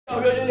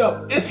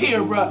Yo, it's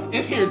here, bro.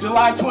 It's here,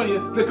 July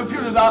 20th. The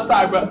computer's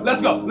outside, bro.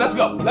 Let's go, let's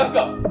go, let's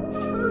go.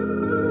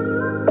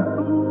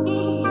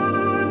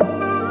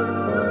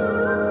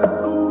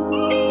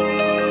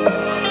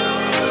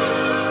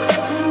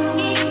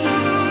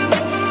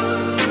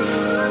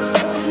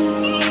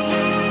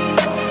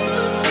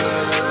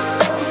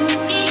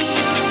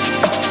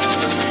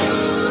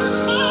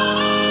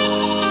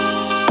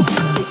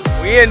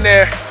 We in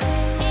there.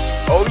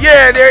 Oh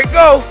yeah, there you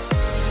go.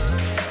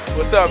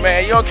 What's up,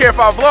 man? You don't care if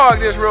I vlog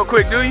this real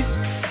quick, do you? Look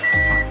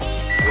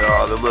at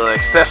all the little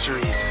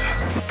accessories.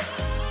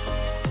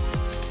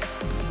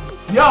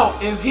 Yo,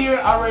 it's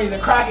here. I'm ready to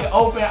crack it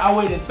open. I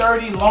waited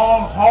 30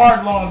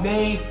 long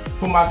days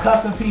for my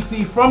custom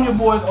PC from your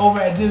boys over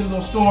at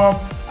Digital Storm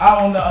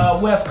out on the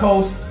West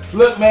Coast.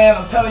 Look, man,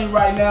 I'm telling you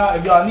right now,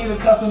 if y'all need a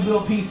custom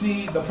built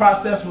PC, the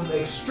process was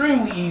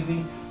extremely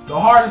easy. The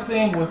hardest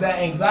thing was that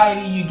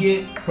anxiety you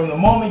get from the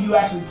moment you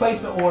actually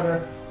place the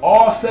order,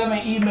 all 7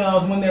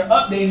 emails when they're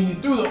updating you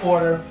through the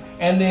order,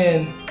 and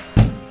then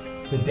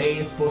the day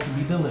is supposed to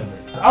be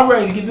delivered. I'm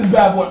ready to get this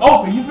bad boy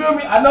open, you feel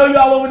me? I know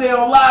y'all over there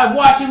on live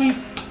watching me.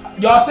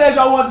 Y'all said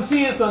y'all wanted to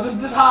see it, so this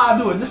is how I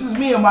do it. This is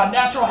me in my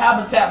natural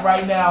habitat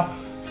right now.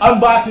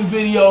 Unboxing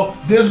video,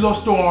 Digital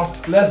Storm,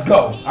 let's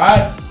go, all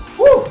right?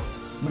 Woo!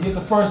 Let me get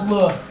the first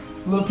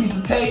little piece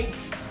of tape.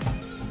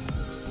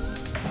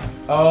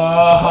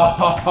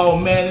 Oh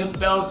man, it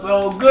felt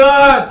so good.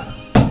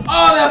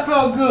 Oh, that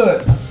felt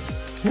good.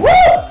 Woo!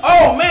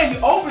 Oh man, you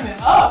open it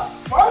up.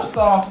 First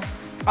off,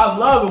 I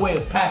love the way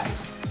it's packaged.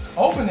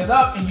 Open it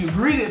up and you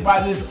greet it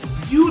by this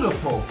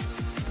beautiful,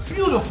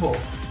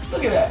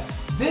 look at that,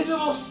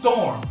 Digital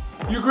Storm.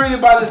 You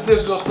greeted by this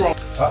Digital Storm.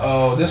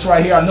 Uh-oh, this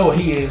right here, I know what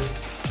he is.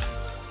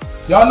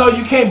 Y'all know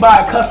you can't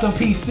buy a custom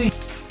PC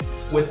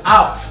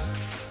without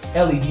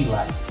LED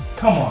lights.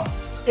 Come on.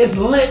 It's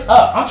lit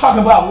up. I'm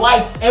talking about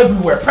lights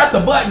everywhere. Press a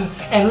button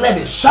and let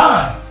it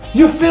shine.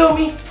 You feel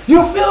me?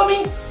 You feel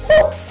me?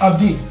 Woo. I'm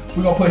deep.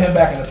 We're gonna put him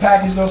back in the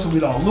package though so we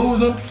don't lose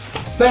him.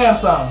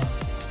 Samsung,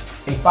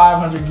 a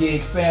 500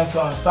 gig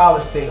Samsung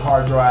solid state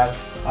hard drive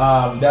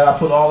that I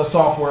put all the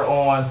software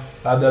on,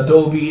 the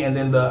Adobe and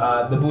then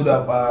the boot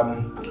up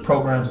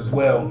programs as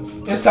well.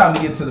 It's time to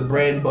get to the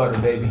bread and butter,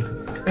 baby.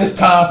 It's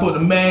time for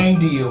the main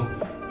deal.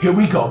 Here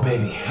we go,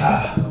 baby.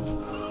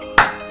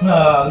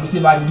 Let me see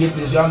if I can get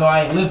this. Y'all know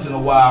I ain't lifted in a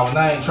while and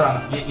I ain't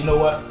trying to get, you know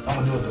what? I'm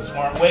gonna do it the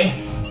smart way.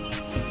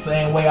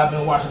 Same way I've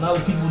been watching other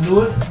people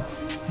do it.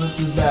 Flip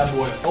this bad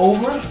boy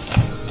over. There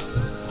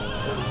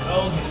we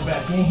go, get it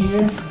back in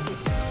here.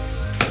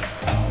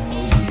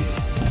 Oh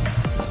yeah.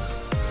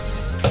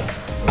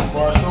 So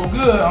far so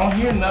good, I don't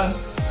hear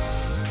nothing.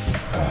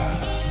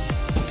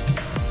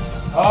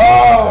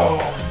 Oh,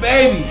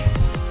 baby.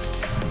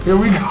 Here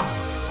we go.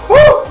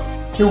 Woo!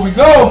 Here we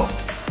go.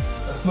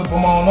 Let's flip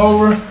them on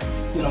over.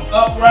 Get them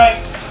upright.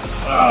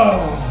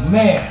 Oh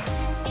man.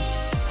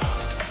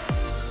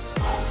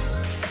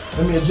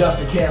 Let me adjust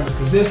the cameras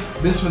because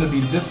this gonna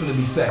be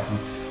sexy.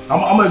 I'm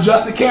gonna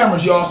adjust the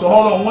cameras, y'all. So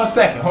hold on 1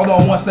 second. Hold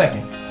on 1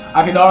 second.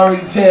 I can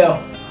already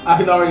tell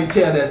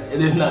that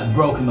there's nothing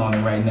broken on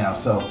it right now.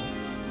 So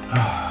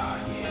yeah.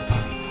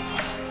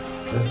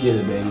 Let's get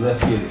it, baby.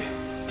 Let's get it.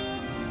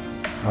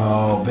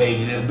 Oh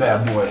baby, this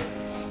bad boy.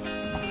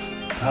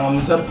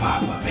 Come to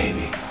Papa,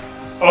 baby.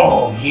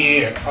 Oh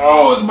yeah.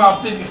 Oh, it's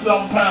about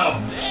 50-something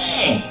pounds.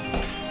 Dang.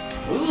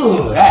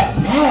 Ooh, that's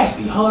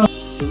nasty. Hold on.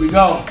 Here we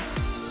go.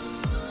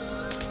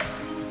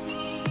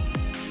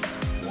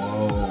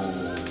 Whoa.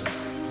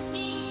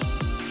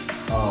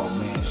 Oh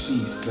man,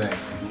 she's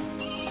sexy.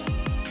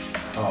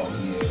 Oh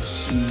yeah,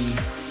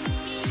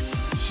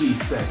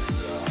 she's sexy,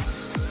 y'all.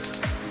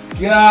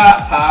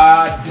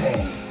 God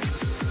dang.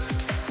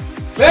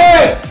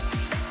 Babe!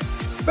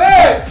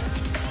 Babe!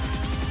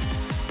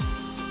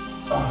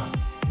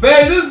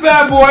 Babe, this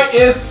bad boy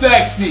is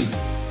sexy.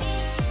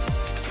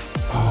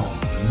 Oh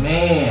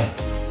man.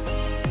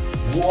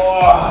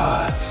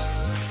 What?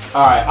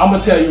 Alright, I'm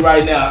gonna tell you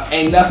right now,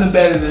 ain't nothing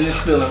better than this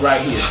feeling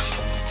right here.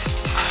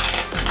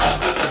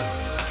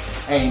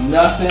 Ain't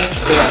nothing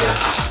better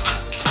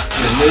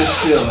than this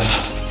feeling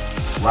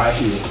right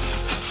here.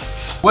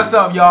 What's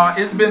up, y'all?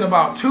 It's been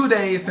about 2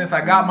 days since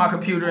I got my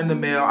computer in the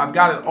mail. I've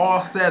got it all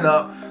set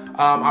up.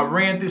 I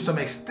ran through some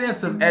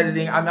extensive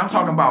editing. I mean, I'm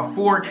talking about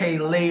 4K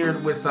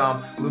layered with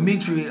some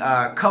Lumetri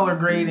color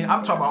grading.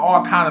 I'm talking about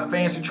all kind of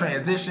fancy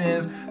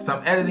transitions,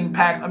 some editing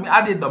packs. I mean,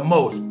 I did the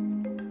most.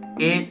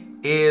 It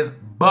is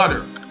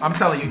butter. I'm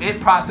telling you, it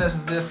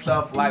processes this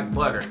stuff like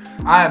butter.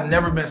 I have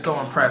never been so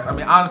impressed. I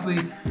mean, honestly,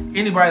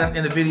 anybody that's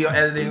into video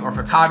editing or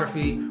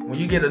photography, when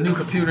you get a new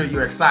computer,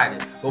 you're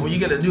excited. But when you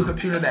get a new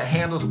computer that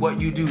handles what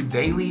you do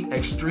daily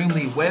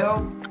extremely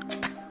well,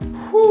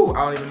 whew,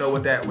 I don't even know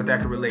what that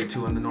could relate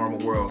to in the normal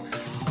world.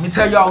 Let me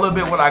tell y'all a little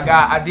bit what I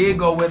got. I did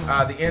go with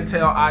the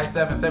Intel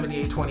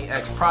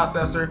i7-7820X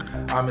processor.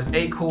 It's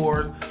 8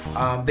 cores.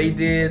 They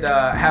did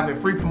have a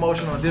free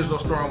promotion on Digital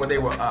Storm where they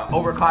will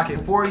overclock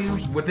it for you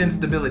with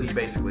instability,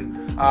 basically.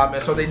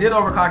 And so they did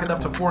overclock it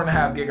up to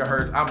 4.5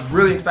 gigahertz. I'm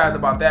really excited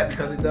about that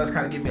because it does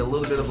kind of give me a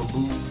little bit of a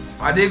boost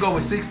I did go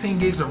with 16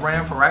 gigs of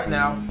RAM for right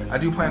now. I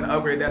do plan to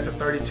upgrade that to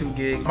 32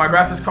 gigs. My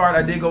graphics card,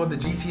 I did go with the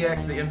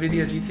GTX, the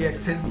NVIDIA GTX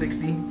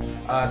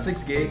 1060,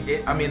 6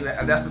 gig.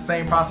 That's the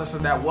same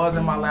processor that was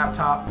in my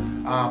laptop.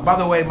 By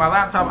the way, my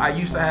laptop I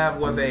used to have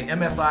was a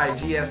MSI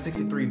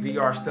GS63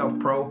 VR Stealth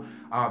Pro.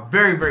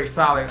 Very, very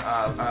solid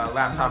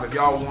laptop if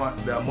y'all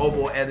want the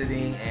mobile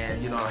editing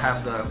and, you know,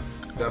 have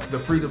the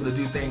freedom to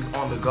do things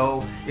on the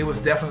go. It was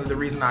definitely the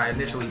reason I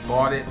initially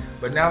bought it.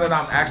 But now that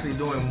I'm actually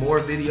doing more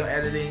video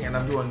editing and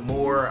I'm doing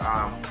more,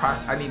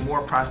 I need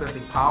more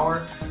processing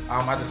power,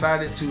 I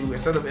decided to,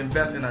 instead of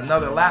invest in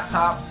another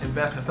laptop,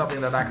 invest in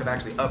something that I could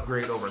actually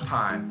upgrade over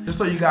time. Just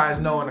so you guys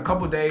know, in a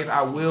couple days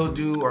I will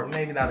do, or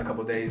maybe not a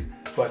couple days,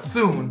 but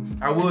soon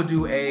I will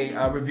do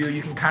a review.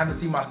 You can kind of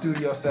see my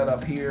studio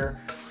setup here.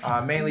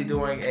 Mainly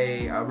doing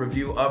a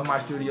review of my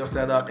studio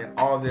setup and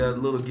all the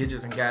little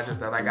gadgets and gadgets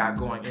that I got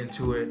going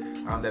into it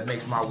that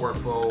makes my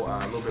workflow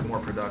a little bit more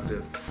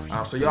productive.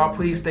 So y'all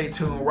please stay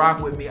tuned,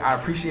 rock with me. I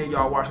appreciate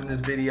y'all watching this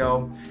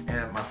video,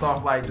 and my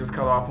soft light just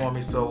cut off on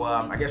me, so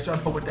I guess y'all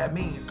know what that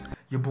means.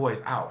 Your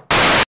boy's out.